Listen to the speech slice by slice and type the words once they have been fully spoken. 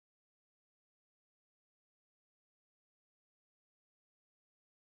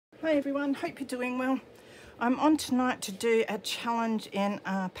Hi everyone, hope you're doing well. I'm on tonight to do a challenge in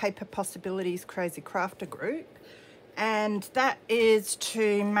Paper Possibilities Crazy Crafter group, and that is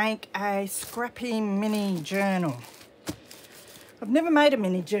to make a scrappy mini journal. I've never made a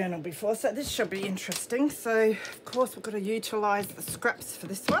mini journal before, so this should be interesting. So of course we've got to utilise the scraps for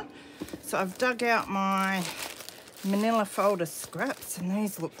this one. So I've dug out my manila folder scraps, and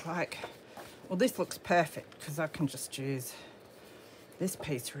these look like, well, this looks perfect because I can just use this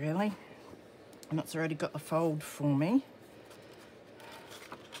piece really, and it's already got the fold for me.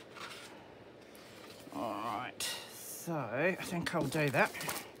 All right, so I think I'll do that.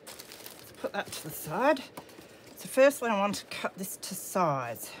 Let's put that to the side. So firstly I want to cut this to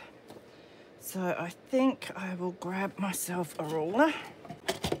size. So I think I will grab myself a ruler.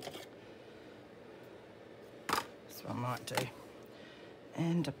 That's what I might do.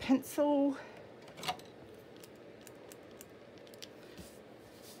 And a pencil.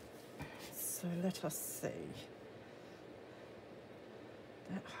 So let us see.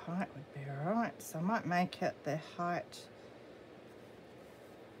 That height would be alright. So I might make it the height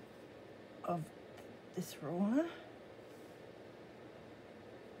of this ruler.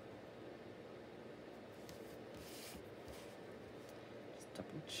 Just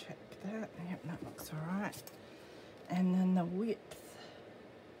double check that. Yep, that looks alright. And then the width,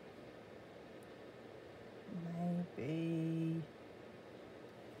 maybe.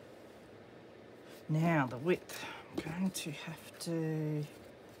 Now the width, I'm going to have to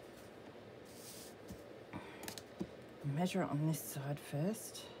measure it on this side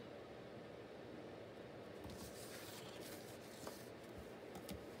first.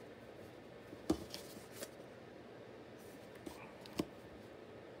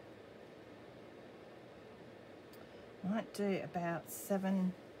 Might do about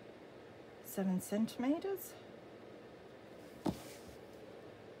 7 centimetres.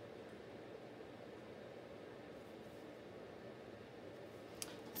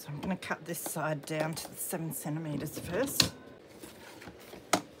 So I'm going to cut this side down to the 7 centimetres first.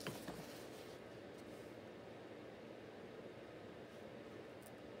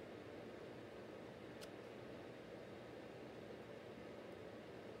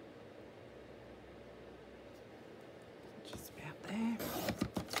 Just about there.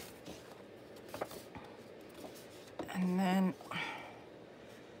 And then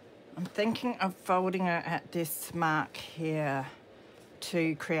I'm thinking of folding it at this mark here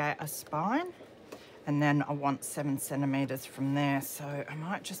to create a spine, and then I want 7 centimetres from there, so I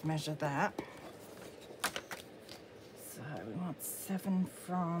might just measure that. So we want 7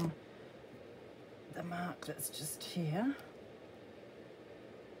 from the mark that's just here.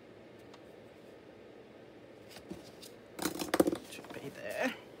 Should be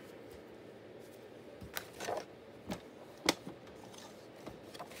there.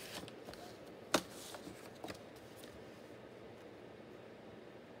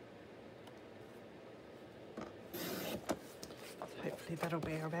 Hopefully that'll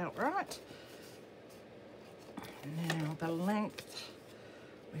be about right. Now the length,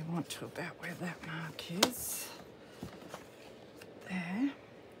 we want to about where that mark is. There.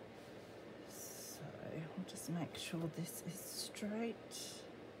 So I'll just make sure this is straight.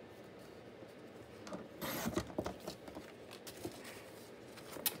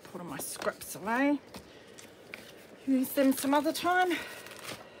 Put all my scraps away. Use them some other time.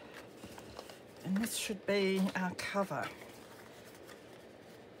 And this should be our cover.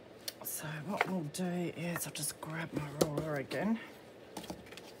 So what we'll do is I'll just grab my ruler again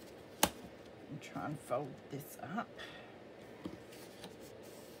and try and fold this up.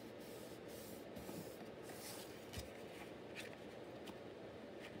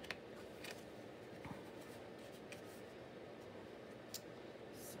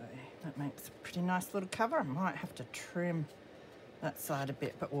 So that makes a pretty nice little cover. I might have to trim that side a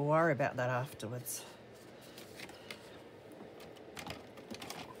bit, but we'll worry about that afterwards.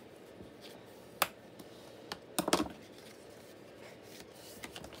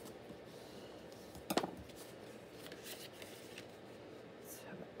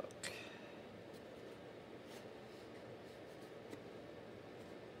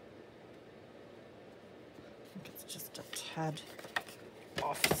 It's just a tad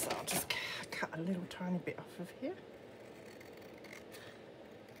off, so I'll just cut a little tiny bit off of here.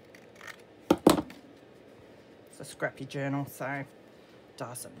 It's a scrappy journal, so it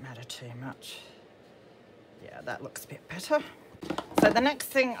doesn't matter too much. Yeah, that looks a bit better. So the next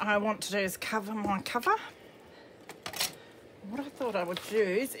thing I want to do is cover my cover. What I thought I would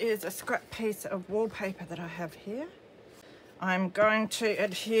use is a scrap piece of wallpaper that I have here. I'm going to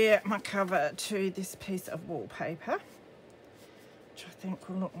adhere my cover to this piece of wallpaper, which I think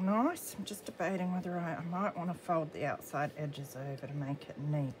will look nice. I'm just debating whether I might want to fold the outside edges over to make it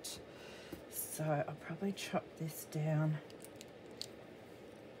neat. So I'll probably chop this down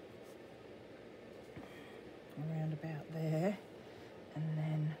around about there, and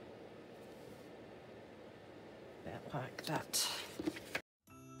then about like that.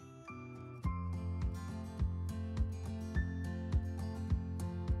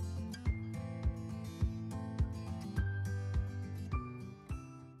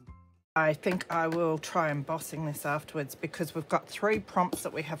 I think I will try embossing this afterwards, because we've got 3 prompts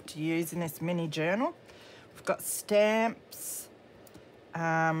that we have to use in this mini journal. We've got stamps,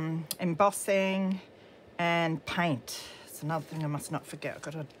 embossing, and paint. It's another thing I must not forget. I've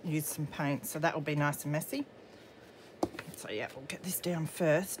got to use some paint, so that will be nice and messy. So yeah, we'll get this down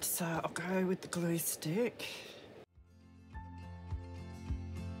first. So I'll go with the glue stick.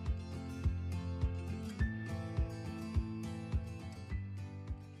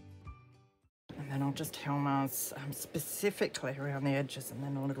 And then I'll just helmers specifically around the edges, and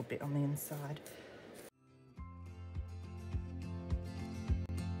then a little bit on the inside.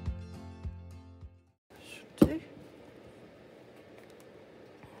 Should do.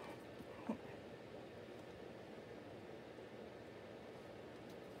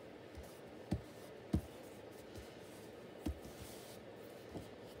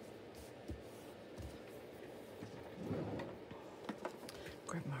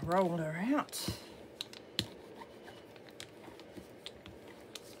 Grab my roller out.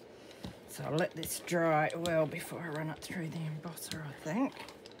 So I'll let this dry well before I run it through the embosser, I think.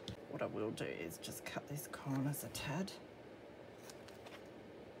 What I will do is just cut these corners a tad.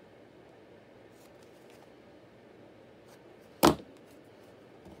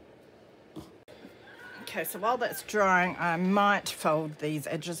 Okay, so while that's drying, I might fold these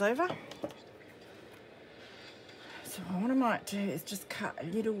edges over. So what I might do is just cut a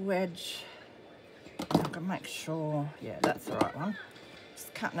little wedge. I'm gonna make sure, yeah, that's the right one.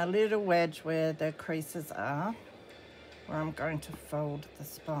 Just cutting a little wedge where the creases are, where I'm going to fold the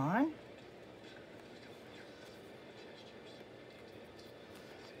spine.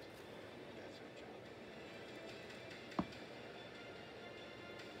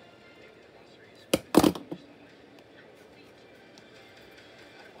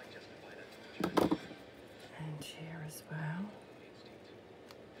 And here as well.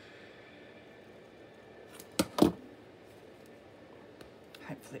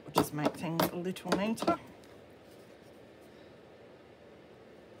 Hopefully it will just make things a little neater.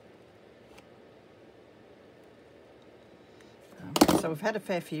 So we've had a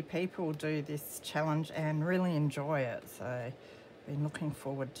fair few people do this challenge and really enjoy it, so I've been looking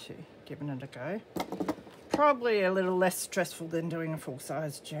forward to giving it a go. Probably a little less stressful than doing a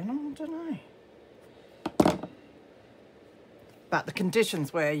full-size journal, I don't know. But the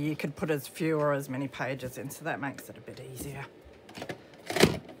conditions where you could put as few or as many pages in, so that makes it a bit easier.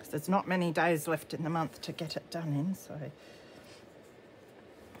 Because there's not many days left in the month to get it done in, so.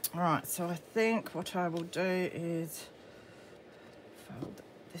 All right, so I think what I will do is fold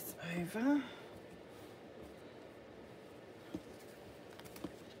this over.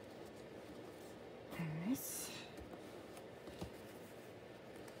 And this.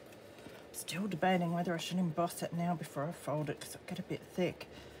 Still debating whether I should emboss it now before I fold it, because it'll get a bit thick.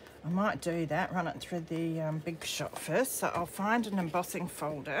 I might do that, run it through the big shot first. So I'll find an embossing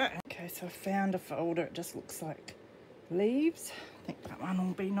folder. Okay, so I found a folder. It just looks like leaves. I think that one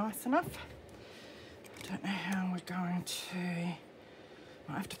will be nice enough. I don't know how we're going to.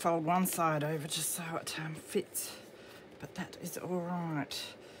 I have to fold one side over just so it fits, but that is all right.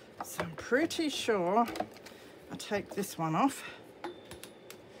 So I'm pretty sure I'll take this one off.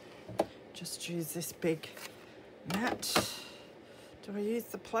 Just use this big mat. Do I use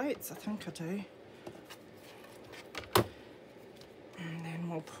the plates? I think I do. And then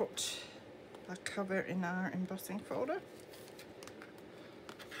we'll put a cover in our embossing folder.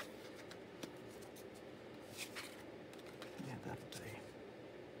 Yeah, that'll do.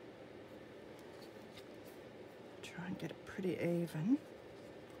 Try and get it pretty even.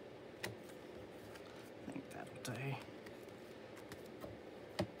 I think that'll do.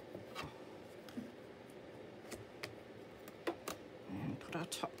 Put our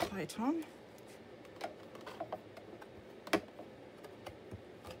top plate on. I'll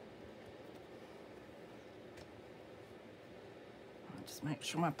just make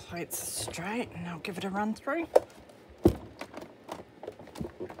sure my plate's straight and I'll give it a run through.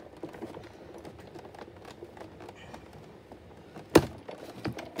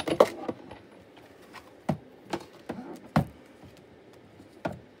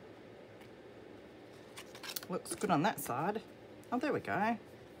 Looks good on that side. Oh, there we go.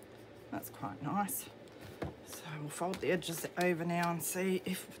 That's quite nice. So we'll fold the edges over now and see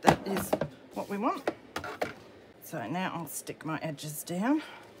if that is what we want. So now I'll stick my edges down.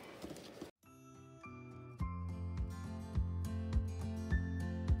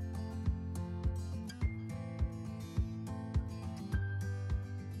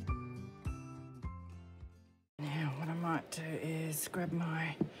 Now what I might do is grab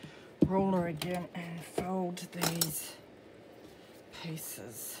my ruler again and fold these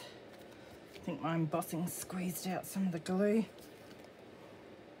pieces. I think my embossing squeezed out some of the glue.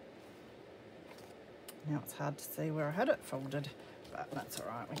 Now it's hard to see where I had it folded, but that's all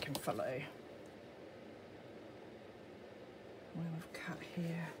right, we can follow where we've cut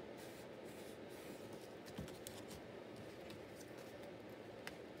here.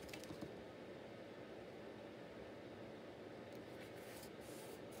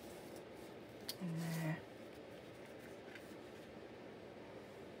 And there.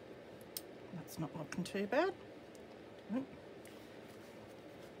 That's not looking too bad. Nope.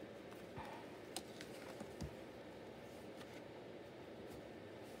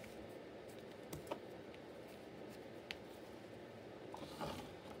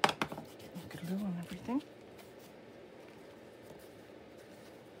 Glue on everything.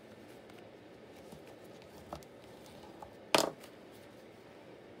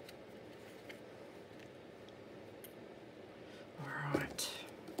 All right.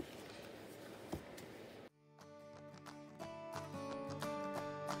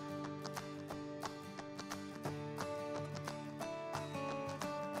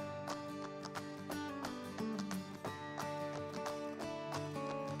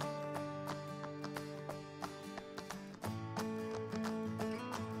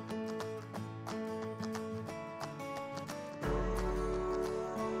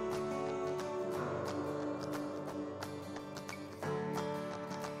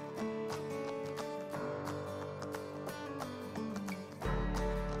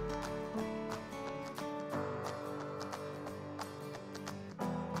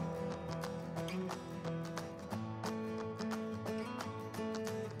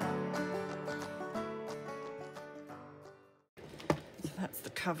 That's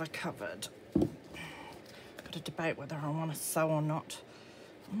the cover covered. Got to debate whether I want to sew or not.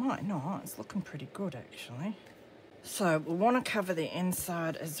 I might not, it's looking pretty good actually. So we'll want to cover the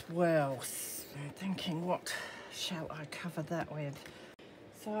inside as well. So I'm thinking, what shall I cover that with?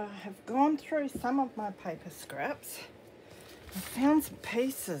 So I have gone through some of my paper scraps. I found some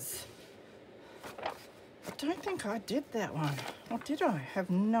pieces. I don't think I did that one. Or did I? Have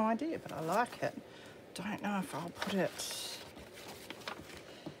no idea, but I like it. Don't know if I'll put it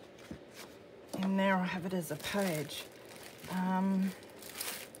in there or have it as a page. I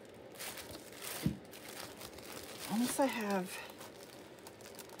also have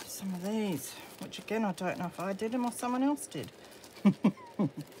some of these, which again, I don't know if I did them or someone else did.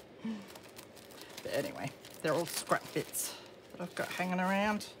 But anyway, they're all scrap bits that I've got hanging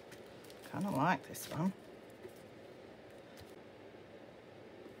around. Kind of like this one.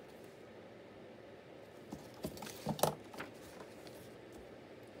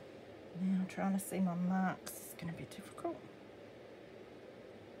 Now trying to see my marks is going to be difficult.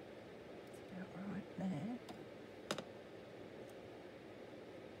 It's about right there.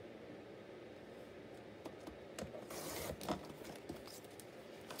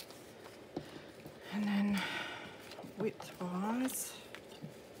 And then width-wise,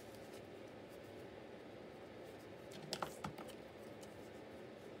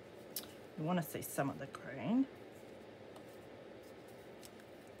 you want to see some of the green.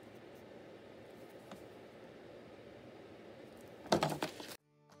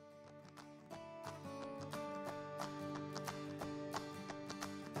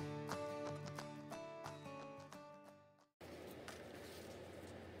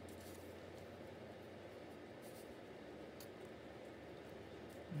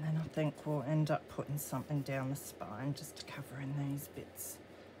 And then I think we'll end up putting something down the spine just to cover in these bits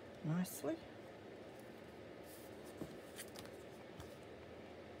nicely.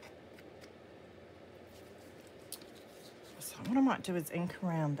 So what I might do is ink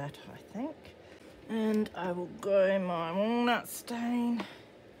around that, I think. And I will go my walnut stain.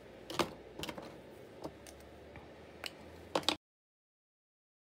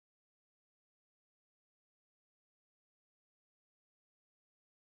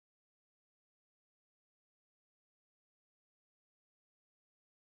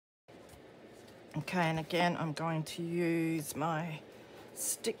 Okay, and again, I'm going to use my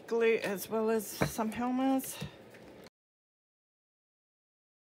stick glue as well as some Helmers.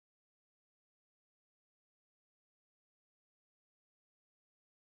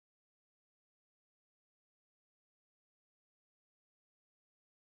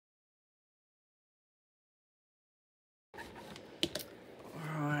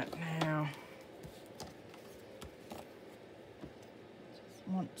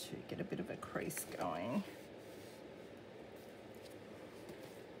 to get a bit of a crease going.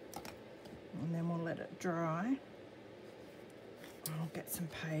 And then we'll let it dry. I'll get some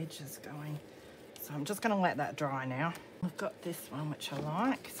pages going. So I'm just going to let that dry now. I've got this one which I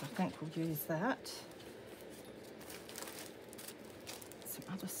like, so I think we'll use that. Some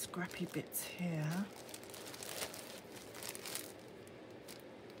other scrappy bits here.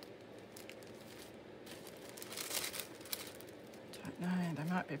 Don't know, they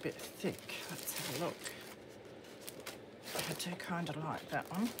might be a bit thick. Let's have a look. I do kind of like that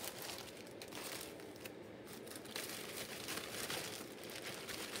one.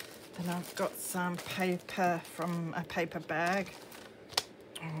 Then I've got some paper from a paper bag,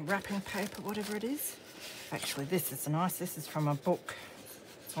 or wrapping paper, whatever it is. Actually, this is nice. This is from a book.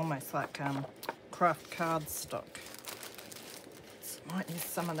 It's almost like craft cardstock. So might use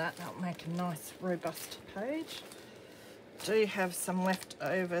some of that. That'll make a nice, robust page. Do have some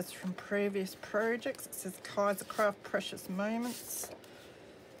leftovers from previous projects. It says Kaiser Craft Precious Moments.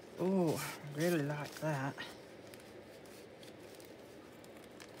 Oh, I really like that.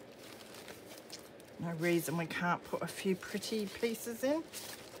 No reason we can't put a few pretty pieces in.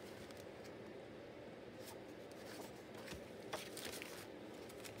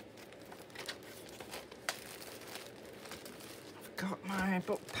 I've got my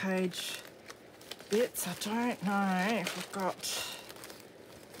book page bits. I don't know if I've got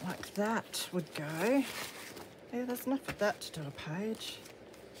like that would go. Yeah, there's enough of that to do a page.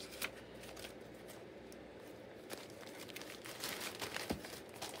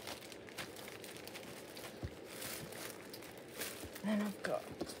 Then I've got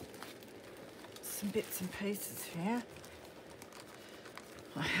some bits and pieces here.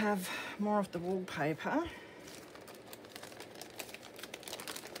 I have more of the wallpaper.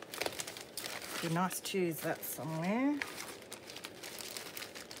 Be nice to use that somewhere.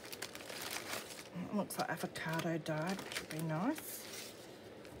 It looks like avocado dyed, which would be nice.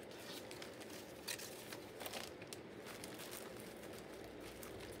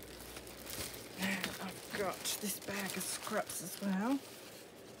 Got this bag of scraps as well.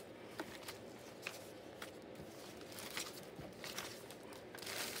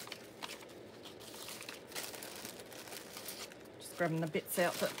 Just grabbing the bits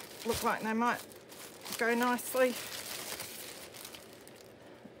out that look like they might go nicely.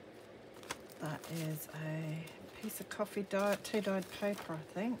 That is a piece of coffee tea dyed paper,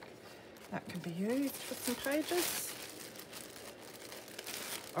 I think. That can be used for some pages.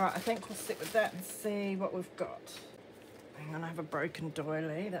 Alright, I think we'll sit with that and see what we've got. Hang on, I have a broken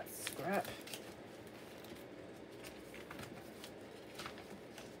doily, that's scrap.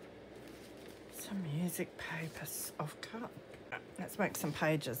 Some music paper offcut. Let's make some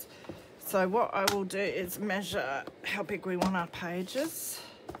pages. So what I will do is measure how big we want our pages.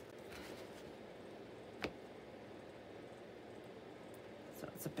 So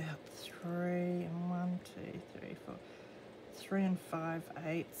it's about 3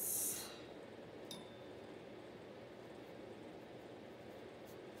 5/8.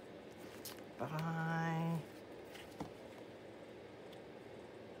 By,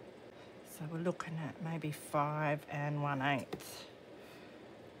 so we're looking at maybe 5 1/8.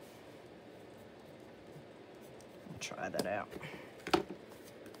 I'll try that out.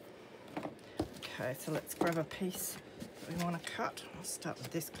 Okay, so let's grab a piece that we want to cut. I'll start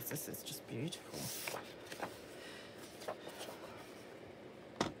with this because this is just beautiful.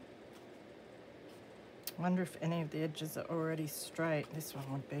 I wonder if any of the edges are already straight. This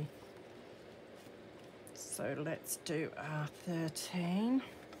one would be. So let's do our 13.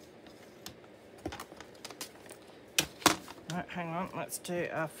 No, hang on, let's do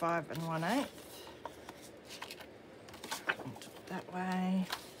our 5 1/8. That way.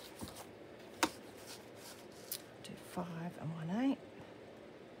 Do 5 1/8.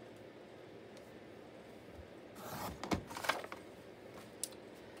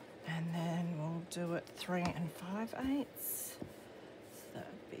 And then we'll do it 3 5/8. So that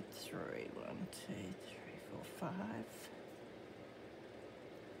would be 3, 1, 2, 3, 4, 5.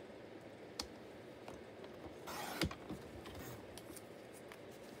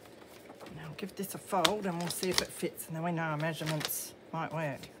 Now I'll give this a fold and we'll see if it fits, and then we know our measurements might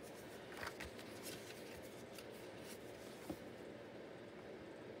work.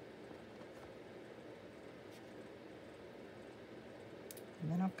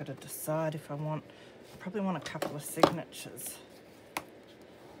 And then I've got to decide if I probably want a couple of signatures.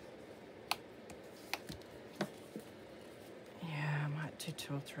 Yeah, I might do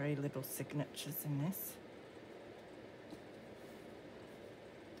 2 or 3 little signatures in this.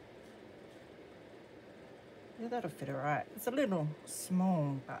 Yeah, that'll fit all right. It's a little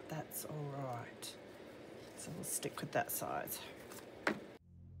small, but that's all right. So we'll stick with that size.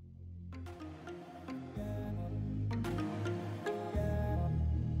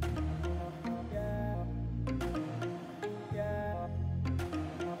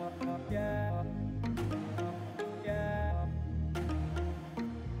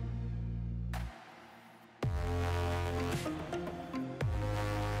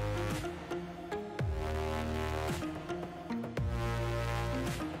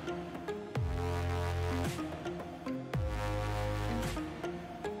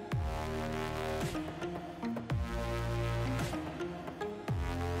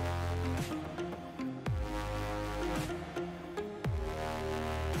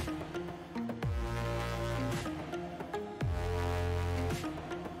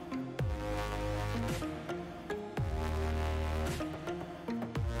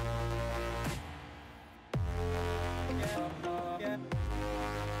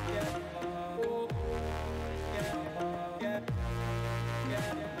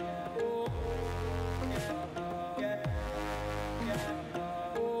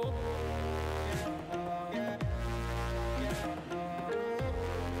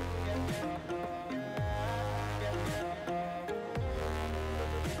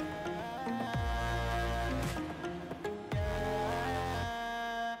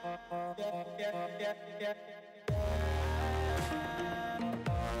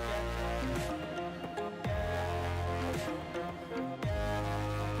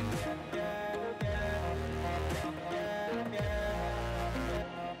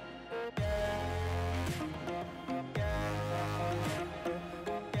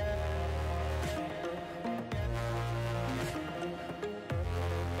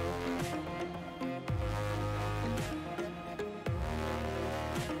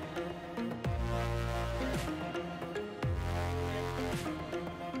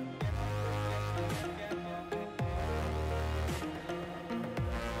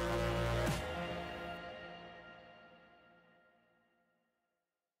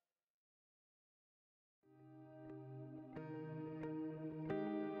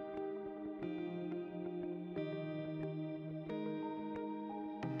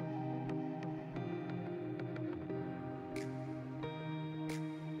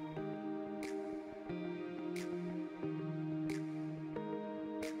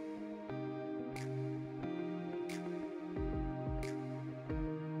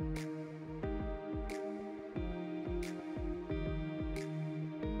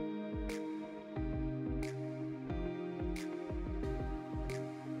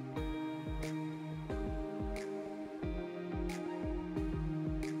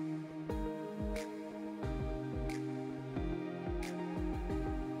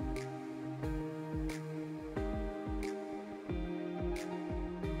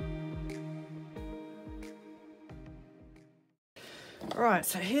 Right,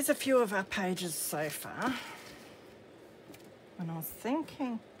 so here's a few of our pages so far. And I was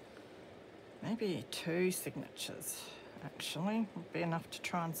thinking maybe 2 signatures actually would be enough to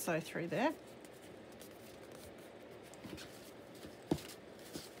try and sew through there.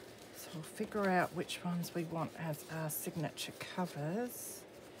 So we'll figure out which ones we want as our signature covers.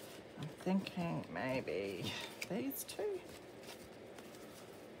 I'm thinking maybe these 2.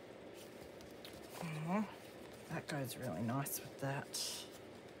 Oh, that goes really nice with that.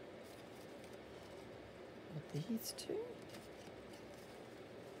 With these 2.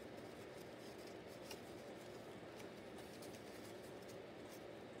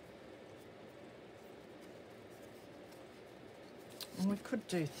 And we could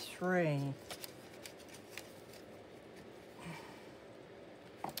do 3.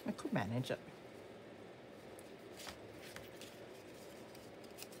 I could manage it.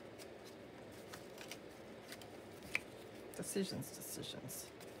 Decisions.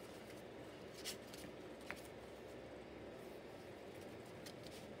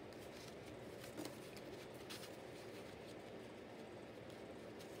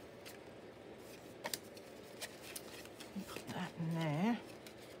 Put that in there.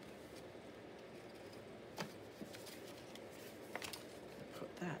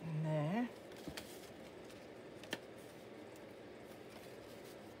 Put that in there.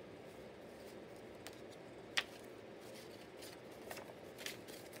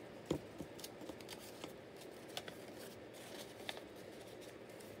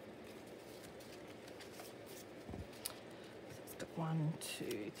 So it's got 1,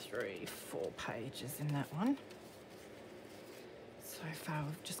 2, 3, 4 pages in that one. So far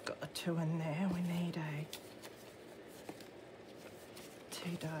we've just got the 2 in there. We need a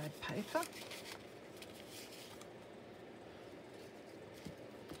 2 dyed paper.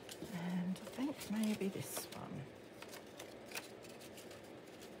 Maybe this one.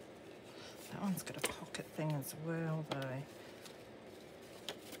 That one's got a pocket thing as well though.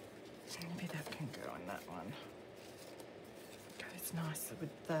 Maybe that can go in that one. Goes nicer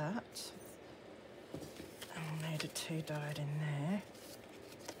with that. I'll need a tea dyed in there.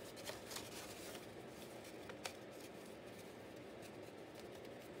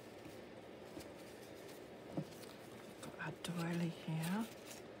 Got our doily here.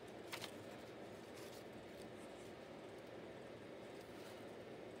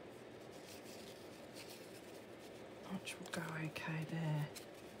 Which will go okay there.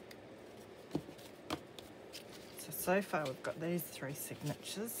 So far we've got these 3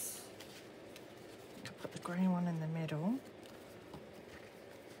 signatures. I could put the green one in the middle.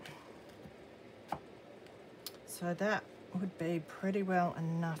 So that would be pretty well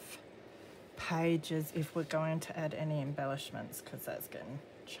enough pages if we're going to add any embellishments, because that's getting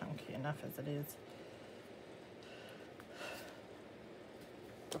chunky enough as it is.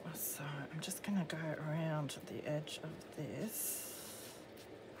 So I'm just going to go around the edge of this.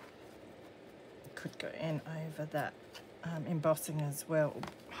 Could go in over that embossing as well,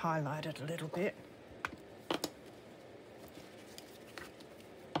 highlight it a little bit.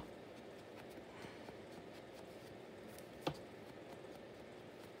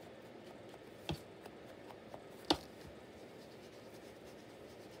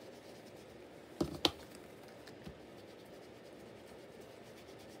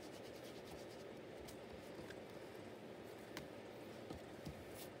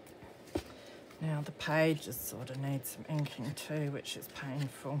 Now the pages sort of need some inking too, which is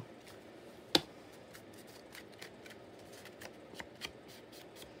painful.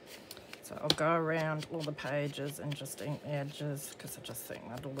 So I'll go around all the pages and just ink the edges because I just think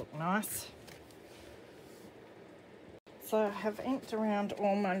that'll look nice. So I have inked around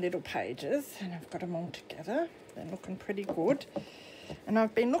all my little pages and I've got them all together. They're looking pretty good. And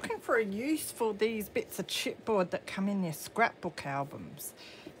I've been looking for a use for these bits of chipboard that come in your scrapbook albums.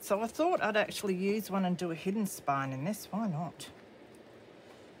 So I thought I'd actually use one and do a hidden spine in this. Why not?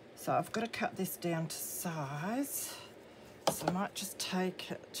 So I've got to cut this down to size. So I might just take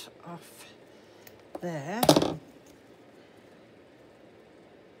it off there. So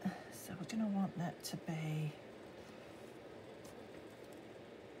we're going to want that to be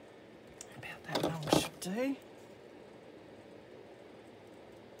about that long should do.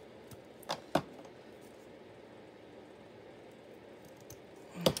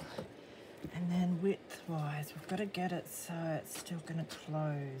 And then width-wise, we've got to get it so it's still going to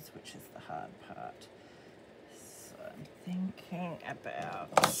close, which is the hard part. So I'm thinking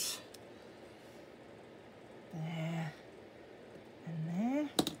about there and there.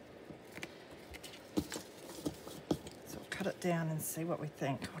 So we'll cut it down and see what we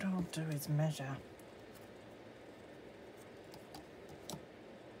think. What I'll do is measure.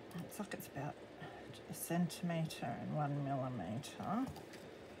 Looks like it's about 1 centimetre and 1 millimetre.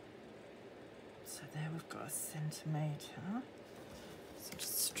 So there we've got 1 centimetre. So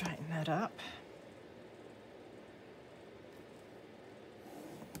just straighten that up.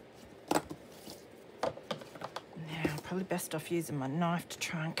 Now, probably best off using my knife to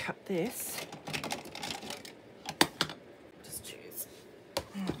try and cut this. Just use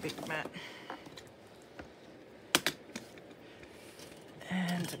a big mat.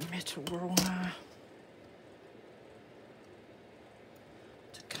 And a metal ruler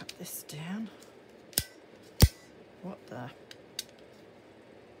to cut this down. What the?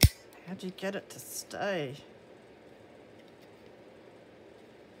 How do you get it to stay?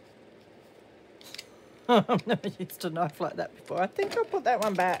 I've never used a knife like that before. I think I'll put that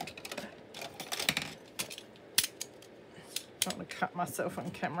one back. Don't want to cut myself on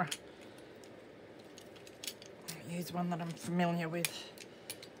camera. I'll use one that I'm familiar with.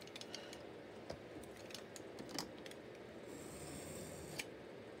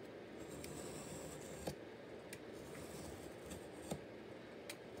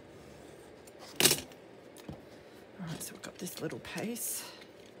 So we've got this little piece.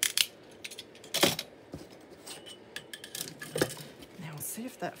 Now we'll see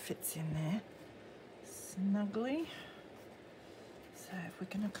if that fits in there snugly. So if we're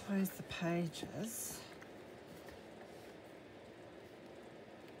going to close the pages,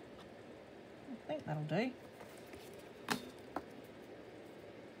 I think that'll do.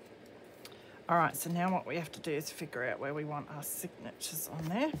 All right, so now what we have to do is figure out where we want our signatures on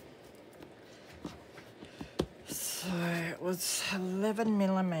there. So it was 11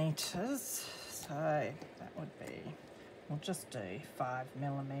 millimetres, so that would be, we'll just do 5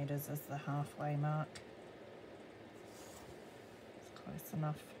 millimetres as the halfway mark. It's close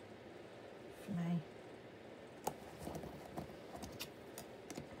enough for me.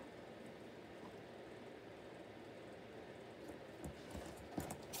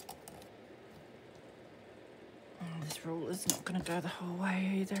 This ruler's not going to go the whole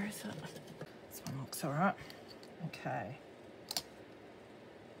way either, is it? This one looks all right. Okay.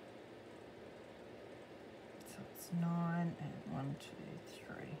 So it's 9 and 1, 2,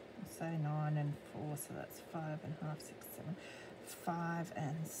 3. I'll say 9 and 4, so that's 5 and a half, 6, 7. 5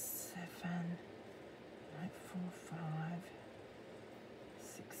 and 7. 8, 4, 5,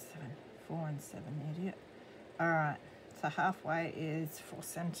 6, 7. 4 and 7, idiot. All right. So halfway is 4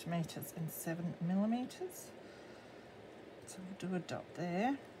 centimetres and 7 millimetres. So we'll do a dot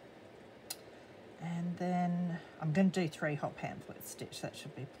there. And then I'm going to do 3 hop pamphlet stitch. That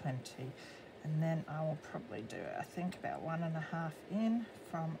should be plenty. And then I will probably do, I think, about 1.5 in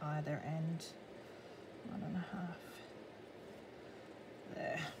from either end. 1.5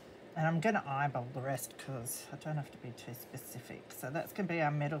 there. And I'm going to eyeball the rest because I don't have to be too specific. So that's going to be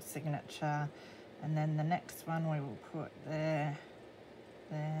our middle signature. And then the next one we will put there,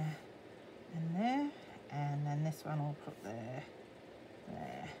 there, and there. And then this one we'll put there,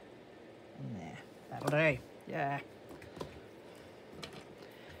 there, and there. That'll do, yeah.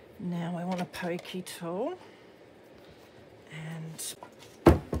 Now we want a pokey tool. And so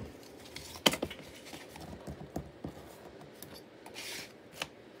we'll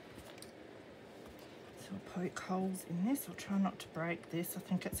poke holes in this. I'll try not to break this. I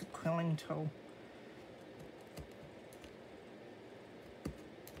think it's a quilling tool.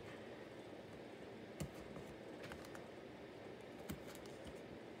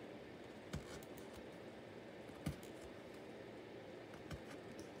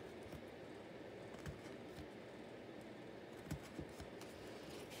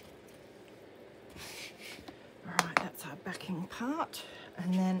 Backing part,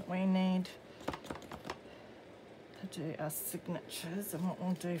 and then we need to do our signatures, and what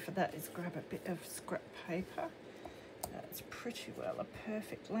we'll do for that is grab a bit of scrap paper. That's pretty well a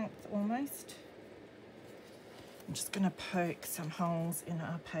perfect length almost. I'm just going to poke some holes in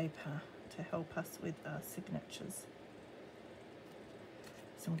our paper to help us with our signatures.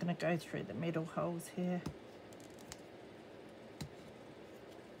 So I'm going to go through the middle holes here.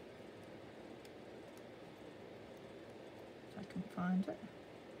 Can find it.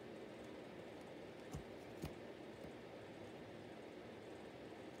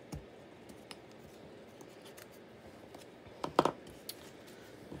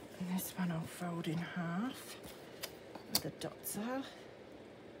 And this one I'll fold in half where the dots are.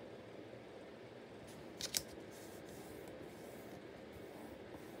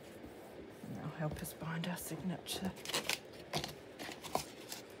 And that'll help us bind our signature.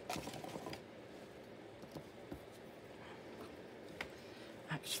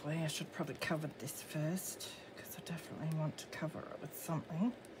 Actually, I should probably cover this first because I definitely want to cover it with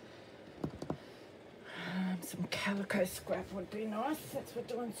something. Some calico scrap would be nice since we're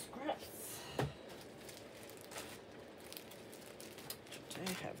doing scraps. I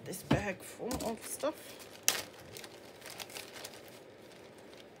do have this bag full of stuff.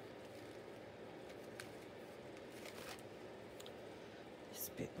 This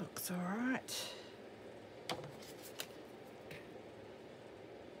bit looks all right.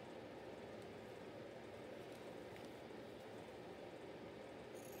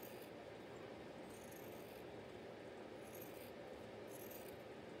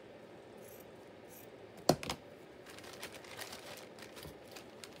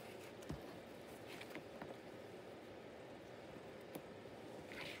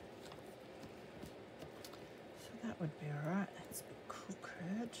 Would be all right. It's a bit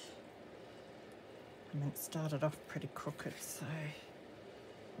crooked. I mean, it started off pretty crooked, so I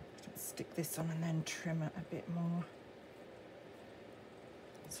can stick this on and then trim it a bit more.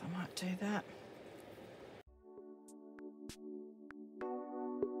 So I might do that.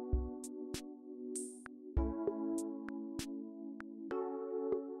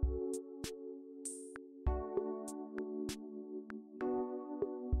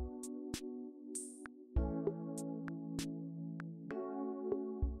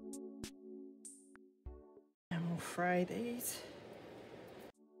 Fray these.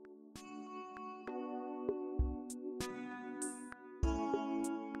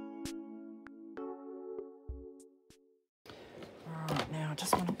 Alright, now I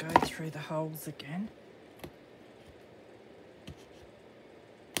just want to go through the holes again.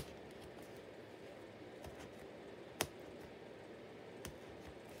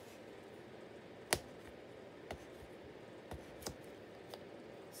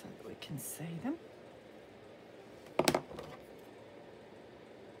 So that we can see them.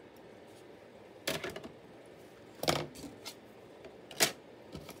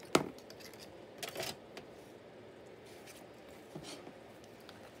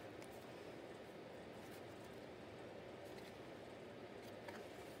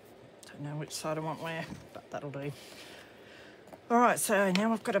 don't know which side I want where, but that'll do. All right, so now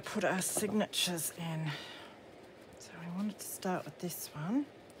we've got to put our signatures in. So we wanted to start with this one.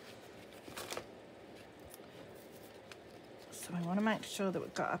 So we want to make sure that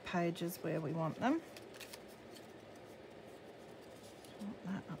we've got our pages where we want them. Want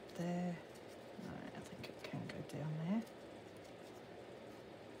that up there. No, I think it can go down there.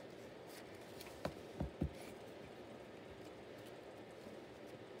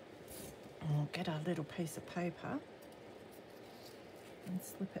 And we'll get our little piece of paper and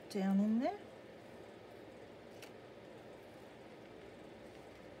slip it down in there.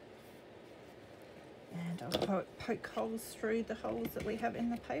 And I'll poke holes through the holes that we have in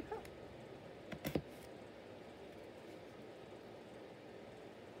the paper.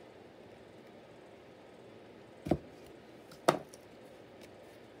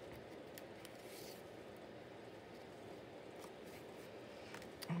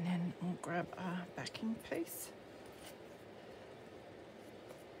 And then we'll grab our backing piece.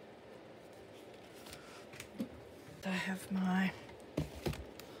 I have my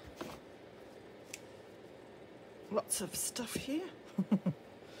lots of stuff here.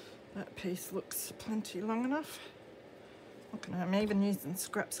 That piece looks plenty long enough. Look, I'm even using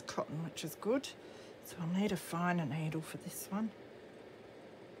scraps of cotton, which is good. So I'll need a finer needle for this one.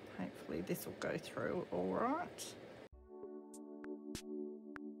 Hopefully this will go through all right.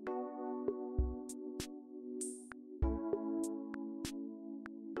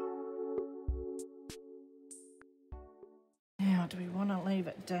 Now, do we want to leave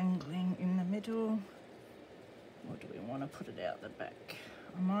it dangling in the middle? Or do we want to put it out the back?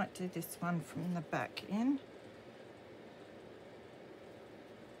 I might do this one from the back in.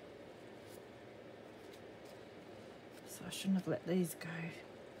 So I shouldn't have let these go,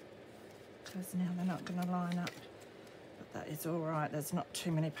 because now they're not going to line up. But that is all right. There's not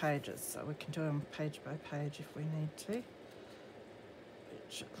too many pages, so we can do them page by page if we need to.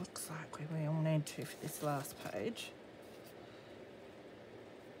 Which it looks like we will need to for this last page.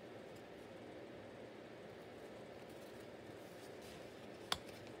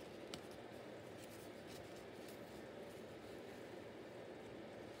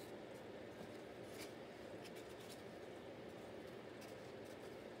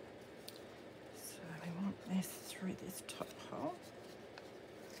 This through this top hole.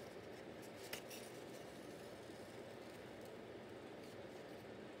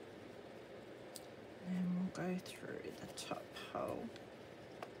 And we'll go through the top hole.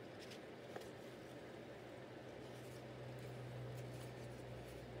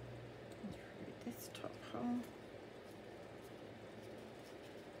 Through this top hole.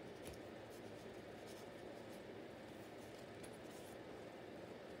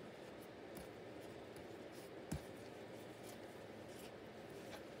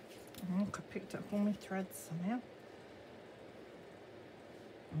 Look, I picked up all my threads somehow.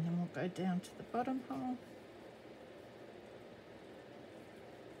 And then we'll go down to the bottom hole.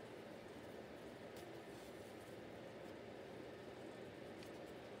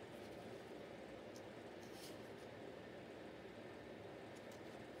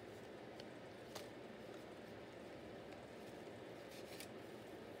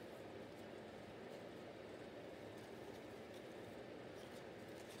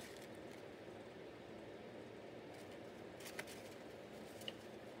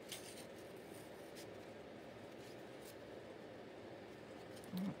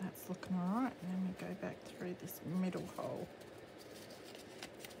 That's looking all right, and then we go back through this middle hole.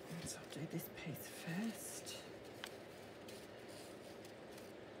 So I'll do this piece first.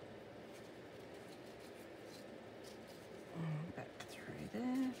 And back through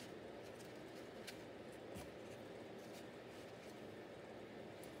there.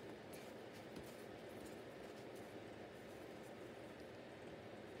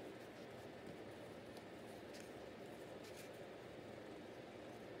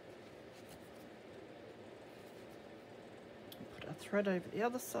 Thread over the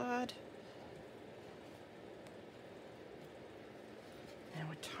other side. Now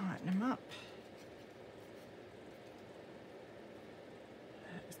we tighten them up.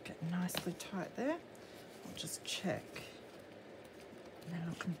 It's getting nicely tight there. I'll just check. They're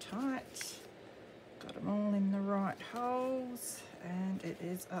looking tight. Got them all in the right holes, and it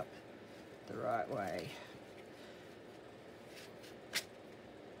is up the right way.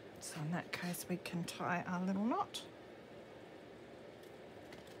 So in that case, we can tie our little knot.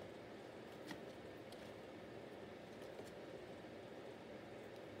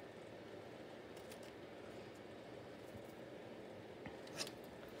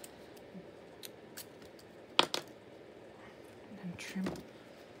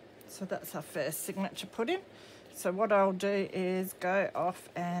 So that's our first signature put in. So what I'll do is go off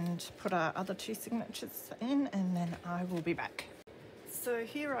and put our other 2 signatures in, and then I will be back. So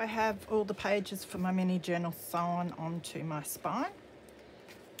here I have all the pages for my mini journal sewn onto my spine.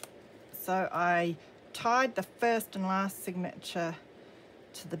 So I tied the first and last signature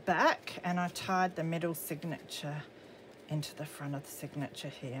to the back, and I tied the middle signature into the front of the signature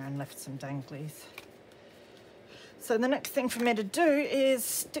here and left some danglies. So the next thing for me to do is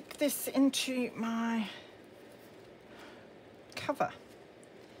stick this into my cover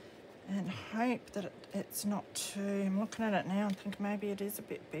and hope that it's not too, I'm looking at it now and think maybe it is a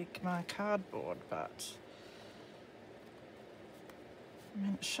bit big, my cardboard, but I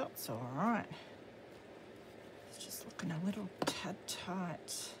mean, it shot's all right. It's just looking a little tad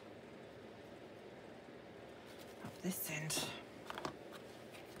tight up this end.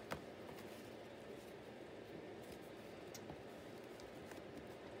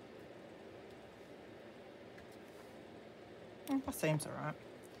 That seems all right.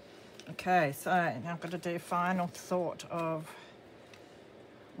 Okay, so now I've got to do a final thought of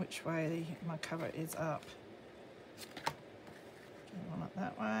which way my cover is up. Do we want it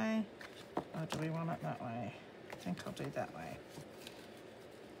that way, or do we want it that way? I think I'll do that way.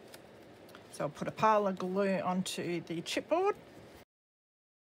 So I'll put a pile of glue onto the chipboard.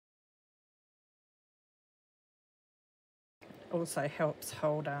 Also helps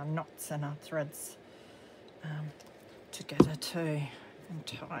hold our knots and our threads together too, and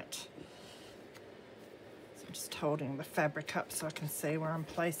tight. So I'm just holding the fabric up so I can see where I'm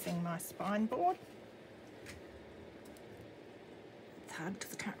placing my spine board. It's hard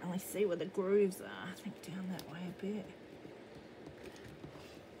because I can't really see where the grooves are. I think down that way a bit.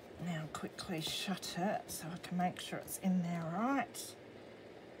 Now quickly shut it so I can make sure it's in there right.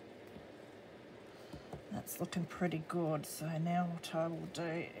 That's looking pretty good. So now what I will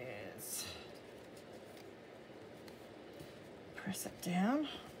do is press it down.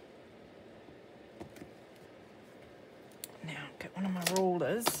 Now get one of my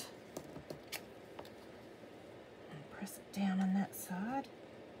rulers and press it down on that side,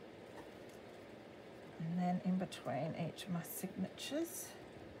 and then in between each of my signatures.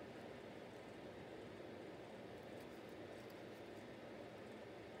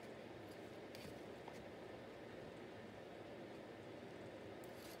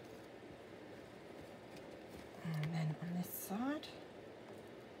 And then on this side,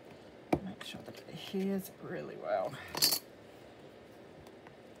 make sure that it adheres really well. I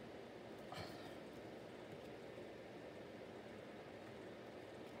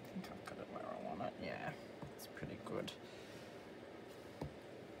think I've got it where I want it. Yeah, it's pretty good.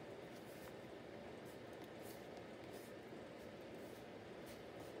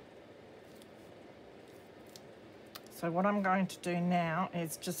 So what I'm going to do now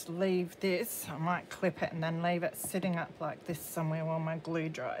is just leave this, I might clip it and then leave it sitting up like this somewhere while my glue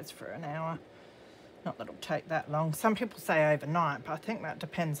dries for an hour. Not that it'll take that long. Some people say overnight, but I think that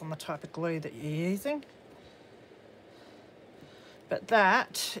depends on the type of glue that you're using. But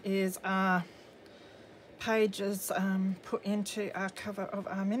that is our pages put into our cover of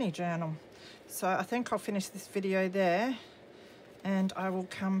our mini journal. So I think I'll finish this video there, and I will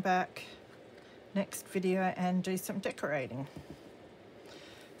come back next video and do some decorating.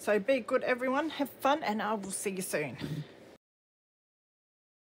 So be good everyone, have fun, and I will see you soon.